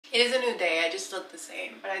It is a new day, I just look the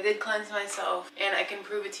same. But I did cleanse myself, and I can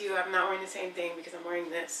prove it to you I'm not wearing the same thing because I'm wearing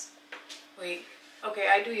this. Wait, okay,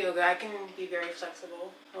 I do yoga. I can be very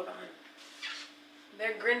flexible. Hold on.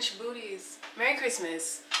 They're Grinch booties. Merry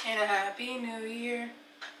Christmas and a Happy New Year.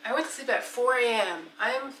 I went to sleep at 4 a.m.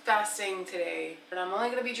 I am fasting today, but I'm only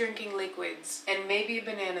gonna be drinking liquids and maybe a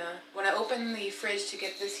banana. When I opened the fridge to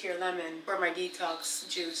get this here lemon for my detox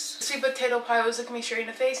juice, the sweet potato pie was looking me straight in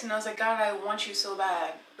the face, and I was like, God, I want you so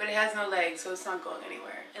bad. But it has no legs, so it's not going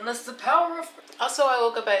anywhere. Unless the power of... Also, I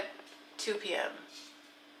woke up at 2 p.m.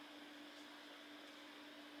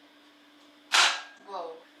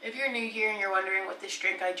 Whoa. If you're new here and you're wondering what this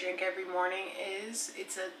drink I drink every morning is,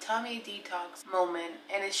 it's a tummy detox moment,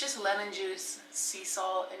 and it's just lemon juice, sea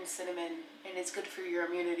salt, and cinnamon, and it's good for your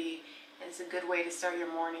immunity, and it's a good way to start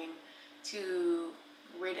your morning to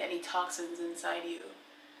rid any toxins inside you.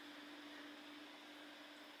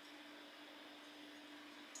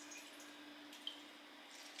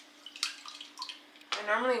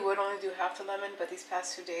 I normally would only do half the lemon, but these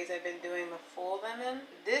past 2 days I've been doing the full lemon.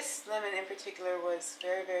 This lemon in particular was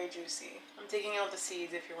very, very juicy. I'm taking out the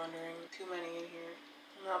seeds if you're wondering. Too many in here.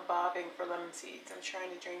 I'm not bobbing for lemon seeds. I'm trying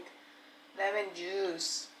to drink lemon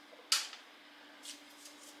juice.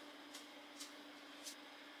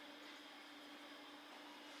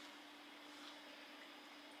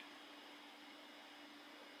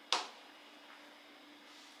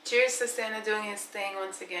 Cheers to Santa doing his thing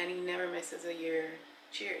once again. He never misses a year.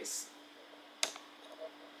 Cheers.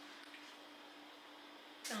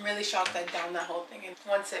 I'm really shocked I downed that whole thing in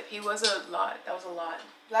one sip. He was a lot. That was a lot.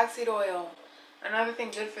 Black seed oil. Another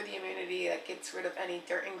thing good for the immunity that gets rid of any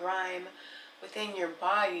dirt and grime within your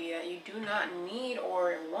body that you do not need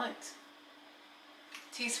or want.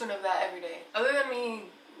 Teaspoon of that every day. Other than me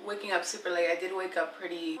waking up super late, I did wake up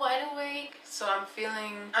pretty wide awake, so I'm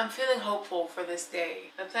feeling hopeful for this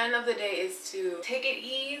day. The plan of the day is to take it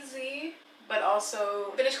easy, but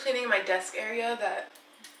also finish cleaning my desk area.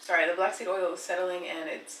 The black seed oil is settling and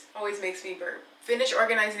it always makes me burp. Finish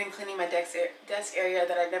organizing and cleaning my desk area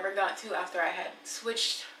that I never got to after I had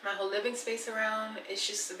switched my whole living space around. It's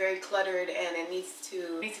just very cluttered, and it needs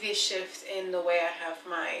to be a shift in the way I have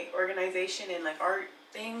my organization and like art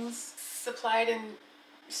things supplied and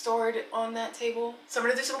stored on that table. So I'm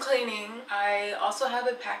gonna do some cleaning. I also have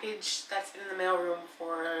a package that's in the mailroom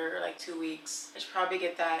for like 2 weeks. I should probably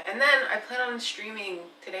get that. And then I plan on streaming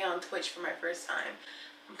today on Twitch for my first time.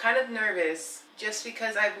 I'm kind of nervous just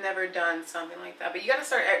because I've never done something like that. But you gotta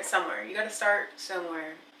start somewhere. You gotta start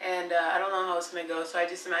somewhere. And I don't know how it's gonna go. So I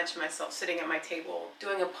just imagine myself sitting at my table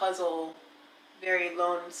doing a puzzle, very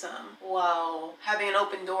lonesome, while having an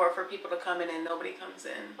open door for people to come in and nobody comes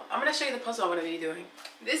in. I'm gonna show you the puzzle I'm gonna be doing.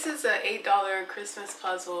 This is an $8 Christmas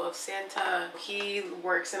puzzle of Santa. He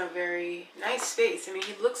works in a very nice space. I mean,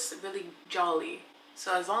 he looks really jolly.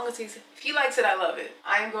 So as long as if he likes it, I love it.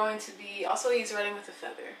 I'm going to be, also he's running with a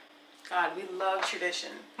feather. God, we love tradition.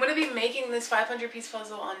 I'm gonna be making this 500-piece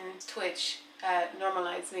puzzle on Twitch at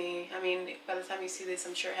Normalize Me. I mean, by the time you see this,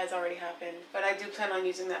 I'm sure it has already happened. But I do plan on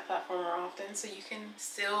using that platform more often, so you can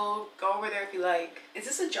still go over there if you like. Is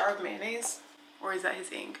this a jar of mayonnaise? Or is that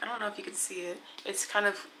his ink? I don't know if you can see it. It's kind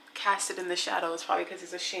of casted in the shadows, probably because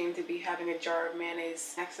he's ashamed to be having a jar of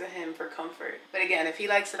mayonnaise next to him for comfort. But again, if he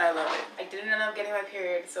likes it, I love it. I didn't end up getting my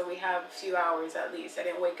period, so we have a few hours at least. I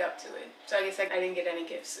didn't wake up to it. So I guess I didn't get any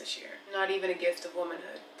gifts this year. Not even a gift of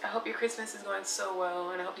womanhood. I hope your Christmas is going so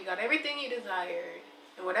well, and I hope you got everything you desired,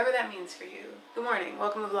 and whatever that means for you. Good morning.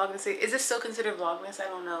 Welcome to Vlogmas Day. Is this still considered Vlogmas? I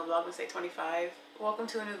don't know. Vlogmas Day 25. Welcome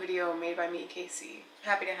to a new video made by me, Casey.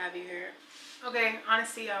 Happy to have you here. Okay,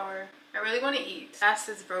 honesty hour. I really want to eat. Fast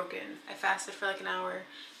is broken. I fasted for like an hour.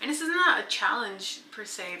 And this is not a challenge per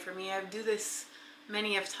se for me. I do this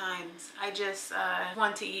many of times. I just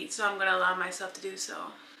want to eat, so I'm going to allow myself to do so.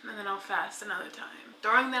 And then I'll fast another time.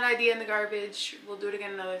 Throwing that idea in the garbage, we'll do it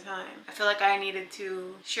again another time. I feel like I needed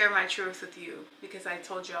to share my truth with you because I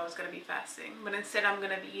told you I was going to be fasting. But instead I'm going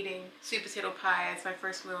to be eating sweet potato pie as my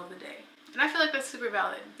first meal of the day. And I feel like that's super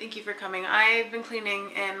valid. Thank you for coming. I've been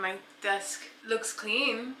cleaning and my desk looks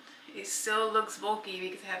clean. It still looks bulky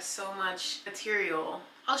because I have so much material.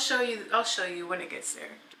 I'll show you when it gets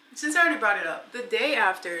there. Since I already brought it up, the day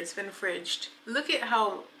after it's been fridged, look at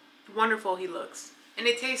how wonderful he looks. And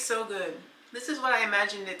it tastes so good. This is what I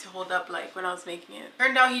imagined it to hold up like when I was making it.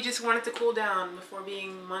 Turned out he just wanted to cool down before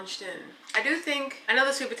being munched in. I know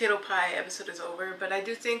the sweet potato pie episode is over, but I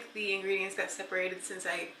do think the ingredients got separated since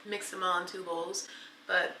I mixed them all in 2 bowls.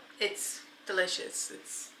 But it's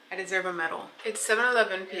delicious. I deserve a medal. It's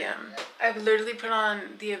 7:11 p.m. I've literally put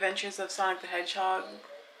on The Adventures of Sonic the Hedgehog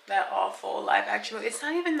that awful live action movie. It's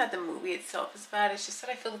not even that the movie itself is bad, it's just that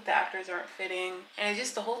I feel like the actors aren't fitting, and it's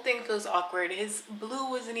just the whole thing feels awkward. His blue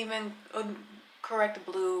wasn't even a correct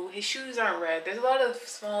blue, his shoes aren't red. There's a lot of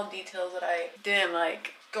small details that I didn't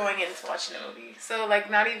like going into watching the movie. So like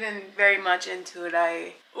not even very much into it,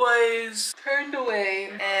 I was turned away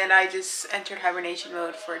and I just entered hibernation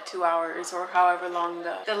mode for 2 hours or however long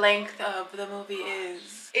the length of the movie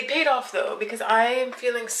is. It paid off though, because I'm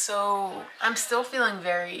still feeling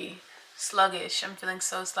very sluggish. I'm feeling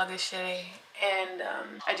so sluggish today, and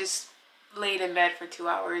I just laid in bed for 2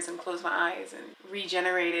 hours and closed my eyes and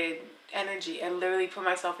regenerated energy and literally put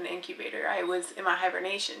myself in the incubator. I was in my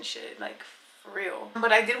hibernation shit, like for real.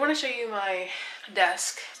 But I did want to show you my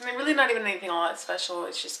desk. I mean, really not even anything all that special.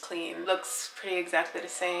 It's just clean. Looks pretty exactly the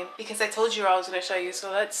same because I told you I was going to show you.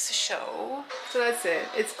 So let's show. So that's it.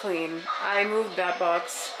 It's clean. I moved that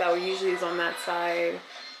box that usually is on that side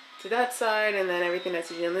to that side, and then everything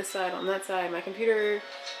that's usually on this side on that side. My computer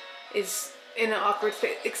is in an awkward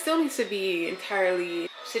space. It still needs to be entirely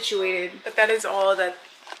situated, but that is all that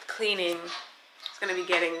cleaning is going to be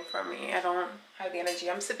getting from me. I don't have the energy.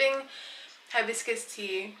 I'm sipping hibiscus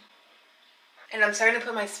tea and I'm starting to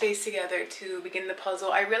put my space together to begin the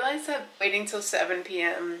puzzle. I realized that waiting till 7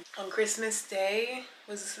 p.m. on Christmas Day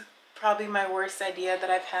was probably my worst idea that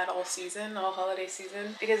I've had all season, all holiday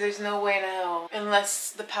season, because there's no way in hell,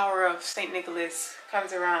 unless the power of St. Nicholas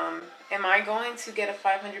comes around, am I going to get a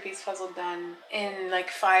 500-piece puzzle done in like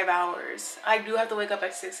 5 hours. I do have to wake up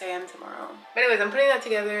at 6 a.m. tomorrow. But anyways, I'm putting that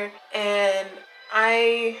together and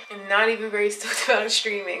I am not even very stoked about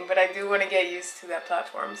streaming, but I do want to get used to that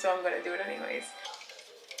platform, so I'm going to do it anyways.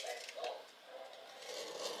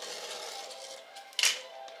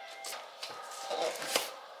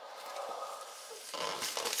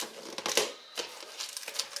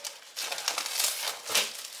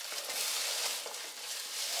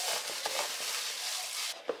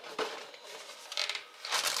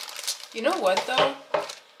 You know what though?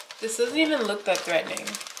 This doesn't even look that threatening.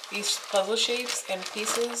 These puzzle shapes and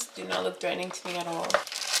pieces do not look threatening to me at all. I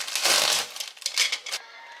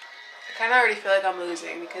kind of already feel like I'm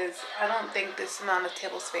losing because I don't think this amount of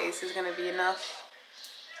table space is going to be enough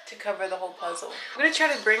to cover the whole puzzle. I'm going to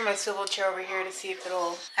try to bring my swivel chair over here to see if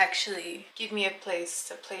it'll actually give me a place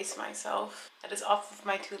to place myself that is off of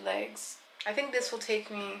my 2 legs. I think this will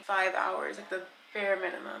take me 5 hours, like the bare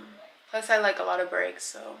minimum. Plus I like a lot of breaks,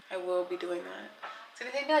 so I will be doing that. It's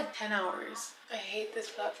gonna take me like 10 hours. I hate this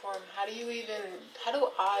platform. How do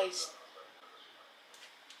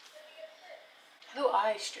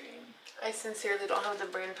I stream? I sincerely don't have the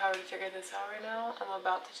brain power to figure this out right now. I'm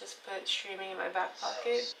about to just put streaming in my back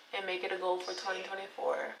pocket and make it a goal for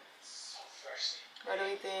 2024. What do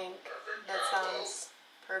we think? That sounds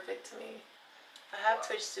perfect to me. I have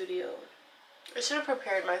Twitch Studio. I should have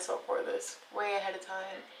prepared myself for this way ahead of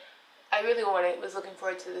time. I really was looking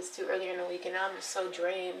forward to this too earlier in the week, and now I'm just so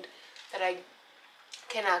drained that I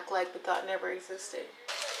can act like the thought never existed.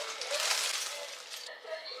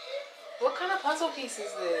 What kind of puzzle piece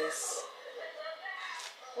is this?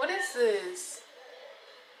 What is this?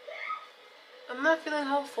 I'm not feeling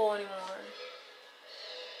hopeful anymore.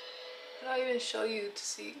 How do I even show you to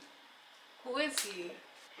see? Who is he?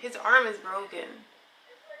 His arm is broken.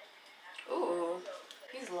 Ooh,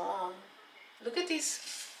 he's long. Look at these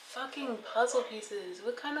fucking puzzle pieces.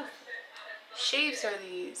 What kind of shapes are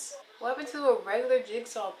these? What happened to a regular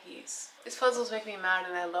jigsaw piece? These puzzles make me mad,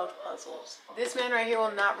 and I love puzzles. This man right here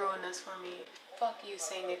will not ruin this for me. Fuck you,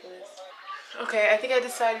 St. Nicholas. Okay, I think I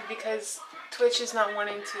decided because Twitch is not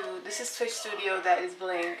wanting to. This is Twitch Studio that is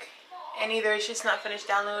blank. And either it's just not finished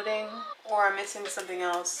downloading or I'm missing something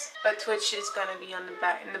else. But Twitch is gonna be on the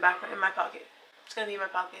back in my pocket. It's gonna be in my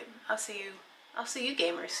pocket. I'll see you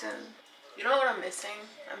gamers soon. You know what I'm missing?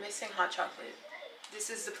 I'm missing hot chocolate. This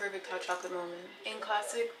is the perfect hot chocolate moment. In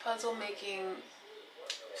classic puzzle making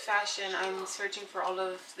fashion, I'm searching for all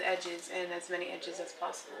of the edges and as many edges as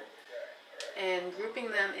possible. And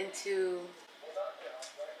grouping them into...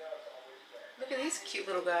 Look at these cute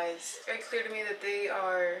little guys. It's very clear to me that they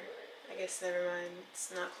are... I guess never mind. It's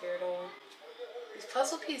not clear at all. These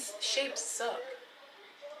puzzle piece shapes suck.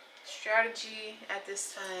 Strategy at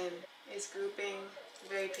this time is grouping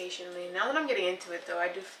very patiently. Now that I'm getting into it though, I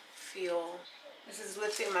do feel this is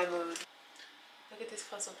lifting my mood. Look at this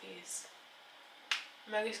puzzle piece.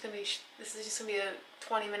 This is just gonna be a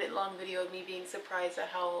 20-minute long video of me being surprised at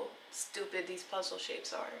how stupid these puzzle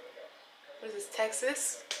shapes are. What is this,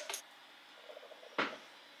 Texas?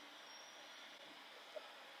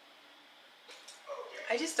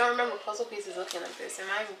 I just don't remember puzzle pieces looking like this. Am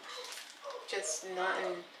I just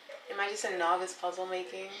a novice puzzle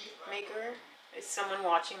maker? Is someone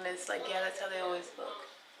watching this like, yeah, that's how they always look?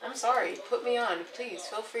 I'm sorry, put me on, please.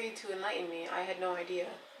 Feel free to enlighten me. I had no idea.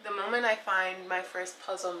 The moment I find my first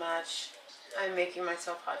puzzle match, I'm making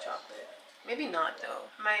myself hot chocolate. Maybe not though.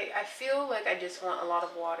 I feel like I just want a lot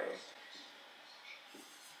of water.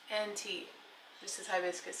 And tea. This is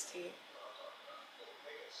hibiscus tea.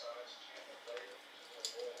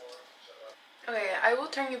 Okay, I will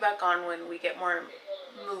turn you back on when we get more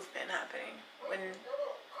movement happening. When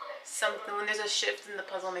there's a shift in the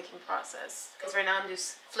puzzle making process. Because right now I'm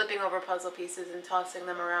just flipping over puzzle pieces and tossing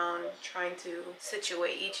them around, trying to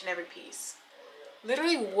situate each and every piece.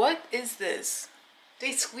 Literally, what is this?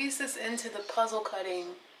 They squeezed this into the puzzle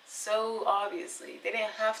cutting so obviously. They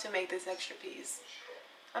didn't have to make this extra piece.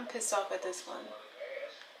 I'm pissed off at this one.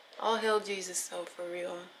 All hail Jesus though, for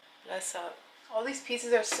real. Bless up. All these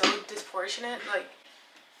pieces are so disproportionate. Like,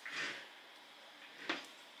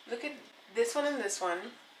 look at this one and this one.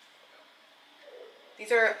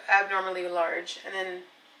 These are abnormally large. And then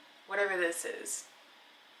whatever this is.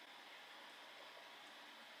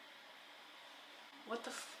 What the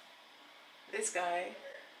f... This guy.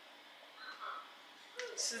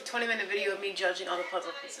 This is a 20-minute video of me judging all the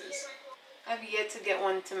puzzle pieces. I've yet to get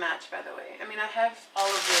one to match, by the way. I mean, I have all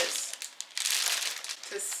of this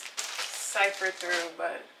to cipher through,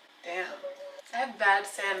 but damn. I have Bad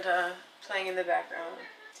Santa playing in the background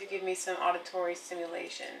to give me some auditory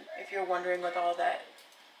stimulation. If you're wondering what all that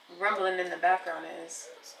rumbling in the background is.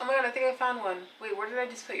 Oh my god, I think I found one. Wait, where did I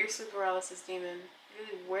just put your sleep paralysis demon?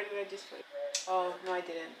 Really, where did I just put... Oh, no I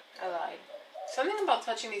didn't. I lied. Something about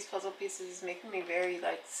touching these puzzle pieces is making me very,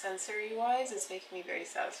 like, sensory-wise, it's making me very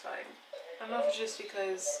satisfied. I don't know if it's just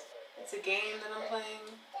because it's a game that I'm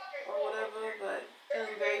playing or whatever, but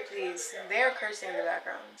I'm very pleased. They are cursing in the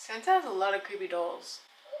background. Santa has a lot of creepy dolls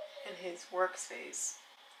in his workspace.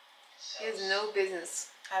 He has no business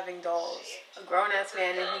having dolls. A grown-ass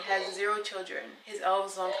man and he has 0 children. His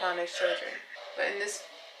elves don't count as children. But in this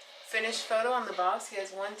finished photo on the box, he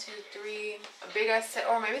has 1, 2, 3, a big ass set.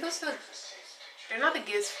 Or maybe those are the... They're not the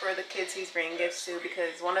gifts for the kids he's bringing gifts to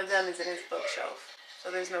because one of them is in his bookshelf.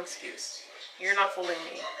 So there's no excuse. You're not fooling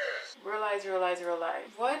me. Real lies, real lies, real lies.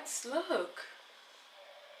 What? Look.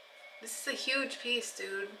 This is a huge piece,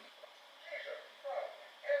 dude.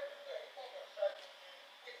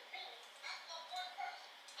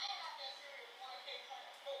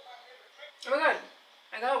 Oh my god.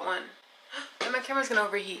 I got one. And my camera's gonna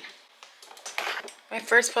overheat. My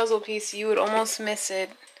first puzzle piece, you would almost miss it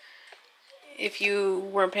if you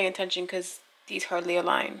weren't paying attention because these hardly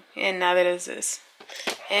align. And neither does this.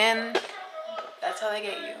 And that's how they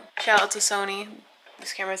get you. Shout out to Sony.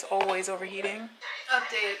 This camera is always overheating.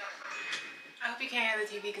 Update. I hope you can't hear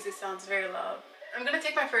the TV because it sounds very loud. I'm gonna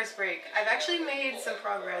take my first break. I've actually made some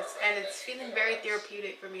progress and it's feeling very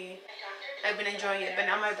therapeutic for me. I've been enjoying it, but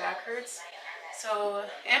now my back hurts. So,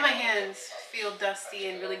 and my hands feel dusty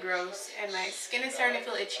and really gross, and my skin is starting to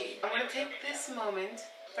feel itchy. I'm gonna take this moment,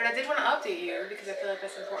 but I did want to update you because I feel like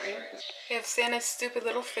that's important. We have Santa's stupid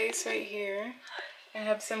little face right here. I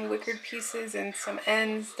have some wickered pieces and some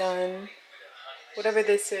ends done. Whatever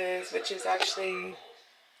this is, which is actually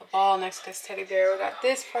a ball next to this teddy bear. We got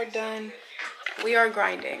this part done. We are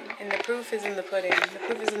grinding, and the proof is in the pudding. The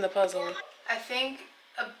proof is in the puzzle. I think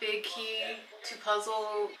a big key to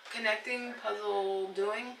connecting puzzle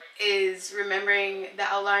doing is remembering the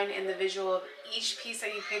outline and the visual of each piece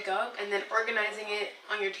that you pick up and then organizing it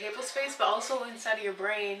on your table space, but also inside of your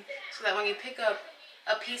brain so that when you pick up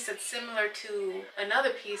a piece that's similar to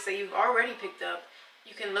another piece that you've already picked up,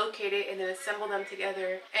 you can locate it and then assemble them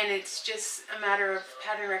together. And it's just a matter of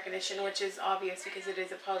pattern recognition, which is obvious because it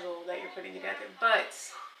is a puzzle that you're putting together. But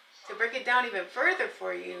to break it down even further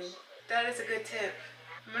for you, that is a good tip.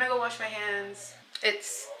 I'm gonna go wash my hands.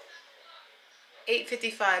 It's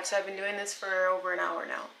 8:55, so I've been doing this for over an hour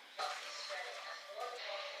now.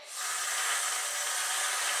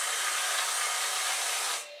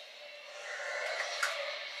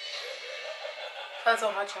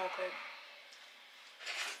 Puzzle hot chocolate.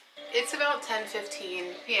 It's about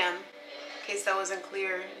 10:15 p.m. In case that wasn't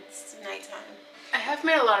clear, it's nighttime. I have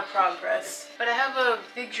made a lot of progress, but I have a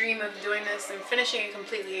big dream of doing this and finishing it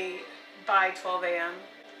completely by 12 a.m.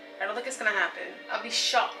 I don't think it's gonna happen. I'll be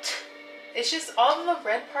shocked. It's just all of the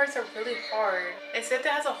red parts are really hard. Except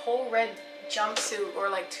it has a whole red jumpsuit or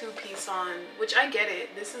like 2-piece on, which I get it.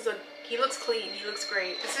 He looks clean, he looks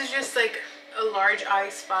great. This is just like a large I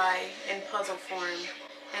Spy in puzzle form,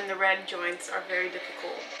 and the red joints are very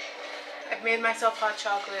difficult. I've made myself hot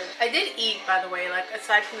chocolate. I did eat, by the way, like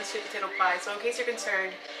aside from the sweet potato pie. So in case you're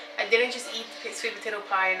concerned, I didn't just eat sweet potato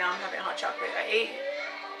pie and now I'm having hot chocolate. I ate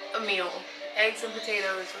a meal. eggs and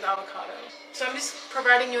potatoes with avocado. So I'm just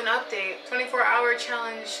providing you an update. 24-hour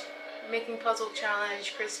challenge, making puzzle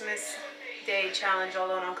challenge, Christmas Day challenge, all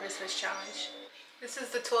alone on Christmas challenge. This is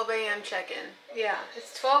the 12 a.m. check-in. Yeah,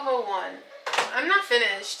 it's 12:01. I'm not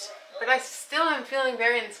finished, but I still am feeling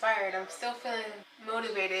very inspired. I'm still feeling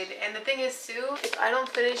motivated. And the thing is too, if I don't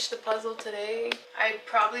finish the puzzle today, I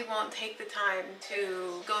probably won't take the time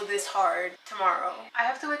to go this hard tomorrow. I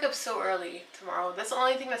have to wake up so early tomorrow. That's the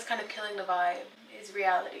only thing that's kind of killing the vibe, is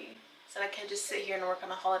reality. So I can't just sit here and work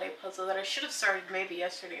on a holiday puzzle that I should have started maybe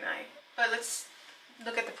yesterday night. But let's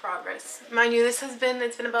look at the progress. Mind you, it's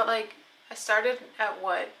been about like, I started at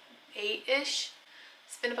what, 8-ish?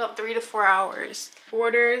 It's been about 3 to 4 hours.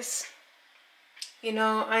 Borders, you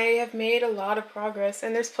know, I have made a lot of progress,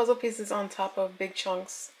 and there's puzzle pieces on top of big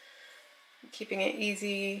chunks, keeping it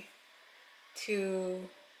easy to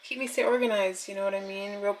keep me stay organized, you know what I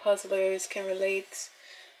mean? Real puzzlers can relate.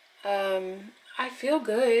 I feel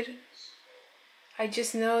good. I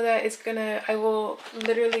just know that I will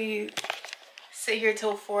literally sit here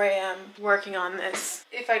till 4 a.m. working on this.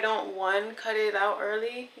 If I don't, 1, cut it out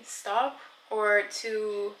early, stop, or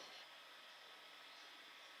 2,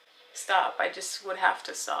 stop. I just would have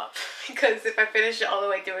to stop because if I finish it all the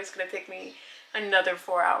way through, it's gonna take me another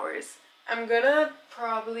 4 hours. I'm gonna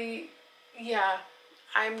probably, yeah,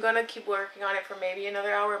 I'm gonna keep working on it for maybe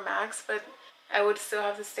another hour max, but I would still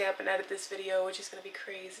have to stay up and edit this video, which is gonna be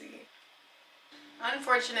crazy.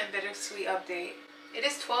 Unfortunate bittersweet update. It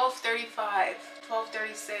is 12:35,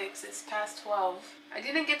 12:36, it's past 12. I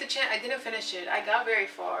didn't get the chance, I didn't finish it. I got very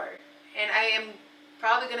far, and I am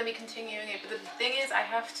probably gonna be continuing it, but the thing is, I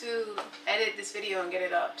have to edit this video and get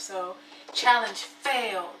it up, so challenge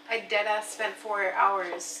failed. I deadass spent 4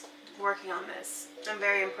 hours working on this. I'm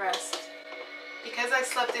very impressed. Because I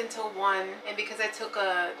slept until 1, and because I took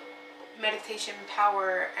a meditation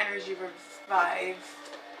power energy reviver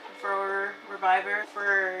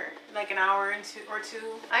for like an hour or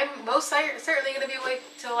two, I'm most certainly gonna be awake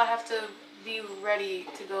till I have to be ready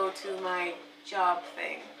to go to my job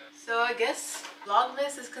thing. So I guess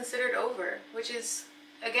Vlogmas is considered over, which is,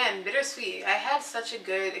 again, bittersweet. I had such a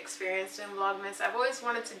good experience doing Vlogmas. I've always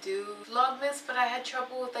wanted to do Vlogmas, but I had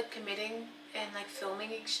trouble with like committing and like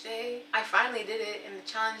filming each day. I finally did it, and the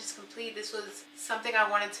challenge is complete. This was something I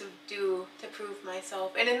wanted to do to prove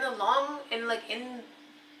myself, and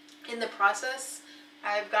in the process,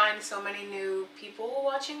 I've gotten so many new people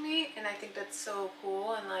watching me, and I think that's so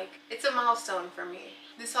cool, and like, it's a milestone for me.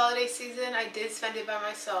 This holiday season, I did spend it by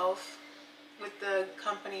myself with the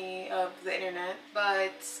company of the internet,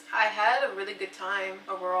 but I had a really good time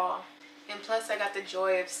overall. And plus, I got the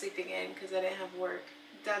joy of sleeping in because I didn't have work.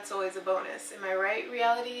 That's always a bonus. Am I right,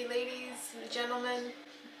 reality ladies and gentlemen?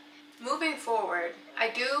 Moving forward, I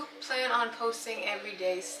do plan on posting every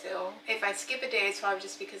day still. If I skip a day, it's probably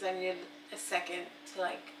just because I needed a second to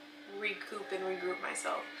like recoup and regroup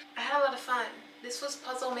myself. I had a lot of fun. This was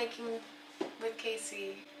puzzle making with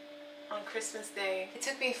Casey on Christmas Day. It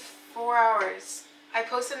took me 4 hours. I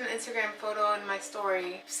posted an Instagram photo in my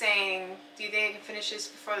story saying, do you think I can finish this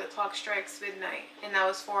before the clock strikes midnight? And that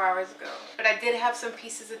was 4 hours ago. But I did have some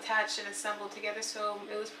pieces attached and assembled together, so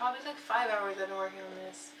it was probably like 5 hours I've been working on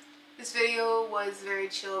this. This video was very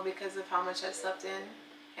chill because of how much I slept in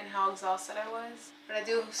and how exhausted I was. But I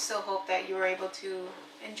do still hope that you were able to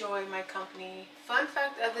enjoy my company. Fun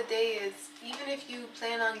fact of the day is, even if you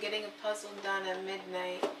plan on getting a puzzle done at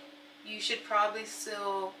midnight, you should probably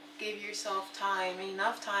still give yourself time,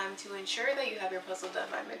 enough time to ensure that you have your puzzle done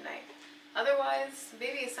by midnight. Otherwise,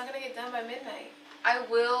 baby, it's not gonna get done by midnight. I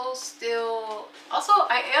will still, also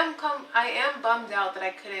I am bummed out that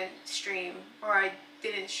I couldn't stream, or I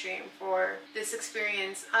didn't stream for this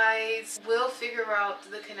experience. I will figure out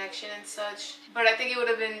the connection and such, but I think it would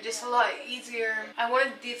have been just a lot easier. I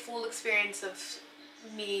wanted the full experience of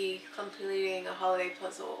me completing a holiday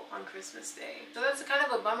puzzle on Christmas Day. So that's kind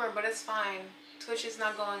of a bummer, but it's fine. Twitch is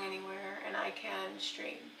not going anywhere and I can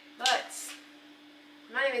stream. But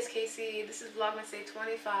my name is Casey. This is Vlogmas Day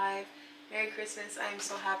 25. Merry Christmas. I am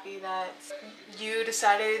so happy that you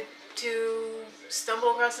decided to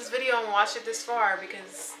stumble across this video and watch it this far,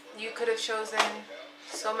 because you could have chosen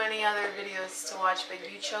so many other videos to watch, but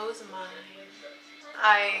you chose mine.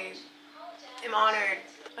 I am honored.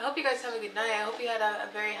 I hope you guys have a good night. I hope you had a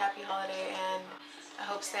very happy holiday, and I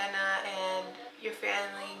hope Santa and your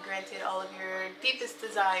family granted all of your deepest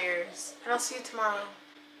desires. And I'll see you tomorrow.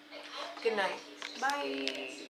 Good night. Bye.